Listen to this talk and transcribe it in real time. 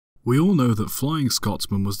We all know that Flying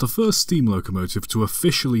Scotsman was the first steam locomotive to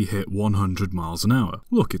officially hit 100 miles an hour.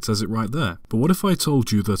 Look, it says it right there. But what if I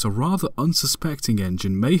told you that a rather unsuspecting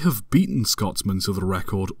engine may have beaten Scotsman to the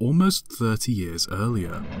record almost 30 years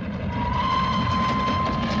earlier?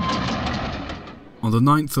 On the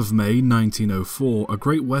 9th of May 1904, a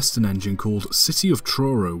Great Western engine called City of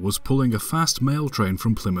Truro was pulling a fast mail train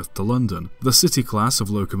from Plymouth to London. The City class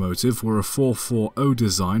of locomotive were a 440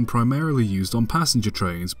 design primarily used on passenger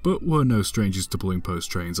trains, but were no strangers to pulling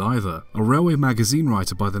post trains either. A railway magazine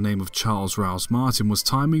writer by the name of Charles Rouse Martin was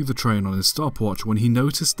timing the train on his stopwatch when he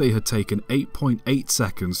noticed they had taken 8.8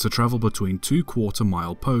 seconds to travel between 2/4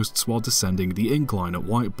 mile posts while descending the incline at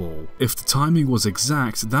Whiteball. If the timing was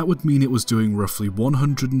exact, that would mean it was doing roughly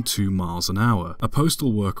 102 miles an hour. A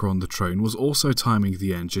postal worker on the train was also timing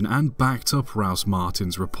the engine and backed up Rouse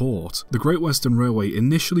Martin's report. The Great Western Railway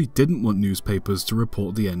initially didn't want newspapers to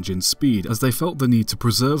report the engine's speed, as they felt the need to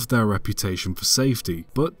preserve their reputation for safety,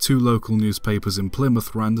 but two local newspapers in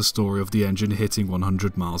Plymouth ran the story of the engine hitting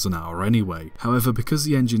 100 miles an hour anyway. However, because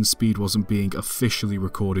the engine's speed wasn't being officially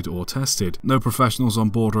recorded or tested, no professionals on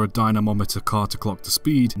board or a dynamometer car to clock the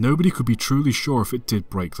speed, nobody could be truly sure if it did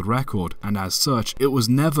break the record, and as such, it was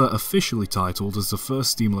never officially titled as the first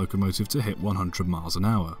steam locomotive to hit 100 miles an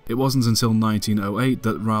hour. It wasn't until 1908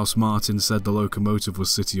 that Rouse Martin said the locomotive was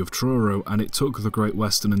City of Truro, and it took the Great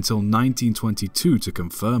Western until 1922 to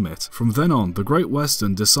confirm it. From then on, the Great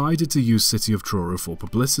Western decided to use City of Truro for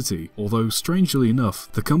publicity, although strangely enough,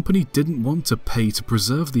 the company didn't want to pay to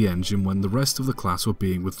preserve the engine when the rest of the class were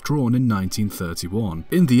being withdrawn in 1931.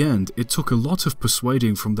 In the end, it took a lot of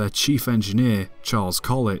persuading from their chief engineer, Charles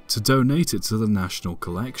Collett, to donate it to the National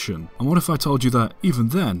Collection. And what if I told you that, even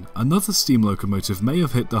then, another steam locomotive may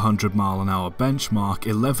have hit the 100-mile-an-hour benchmark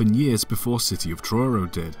 11 years before City of Truro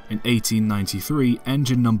did. In 1893,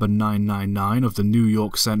 engine number 999 of the New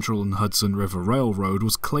York Central and Hudson River Railroad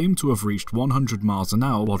was claimed to have reached 100 miles an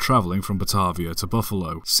hour while travelling from Batavia to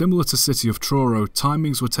Buffalo. Similar to City of Truro,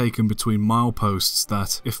 timings were taken between mileposts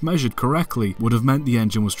that, if measured correctly, would have meant the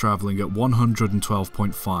engine was travelling at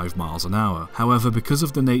 112.5 miles an hour. However, because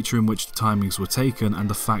of the nature in which the timings were taken and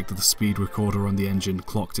the fact that the speed recorder on the engine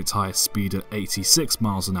clocked its highest speed at 86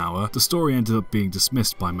 miles an hour, the story ended up being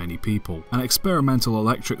dismissed by many people. An experimental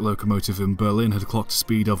electric locomotive in Berlin had clocked a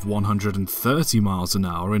speed of 130 miles an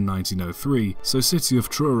hour in 1903, so City of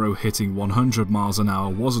Truro hitting 100 miles an hour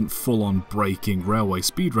wasn't full-on breaking railway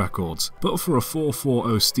speed records, but for a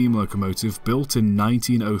 440 steam locomotive built in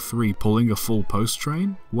 1903 pulling a full post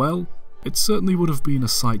train, well, it certainly would have been a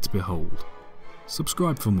sight to behold.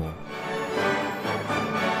 Subscribe for more.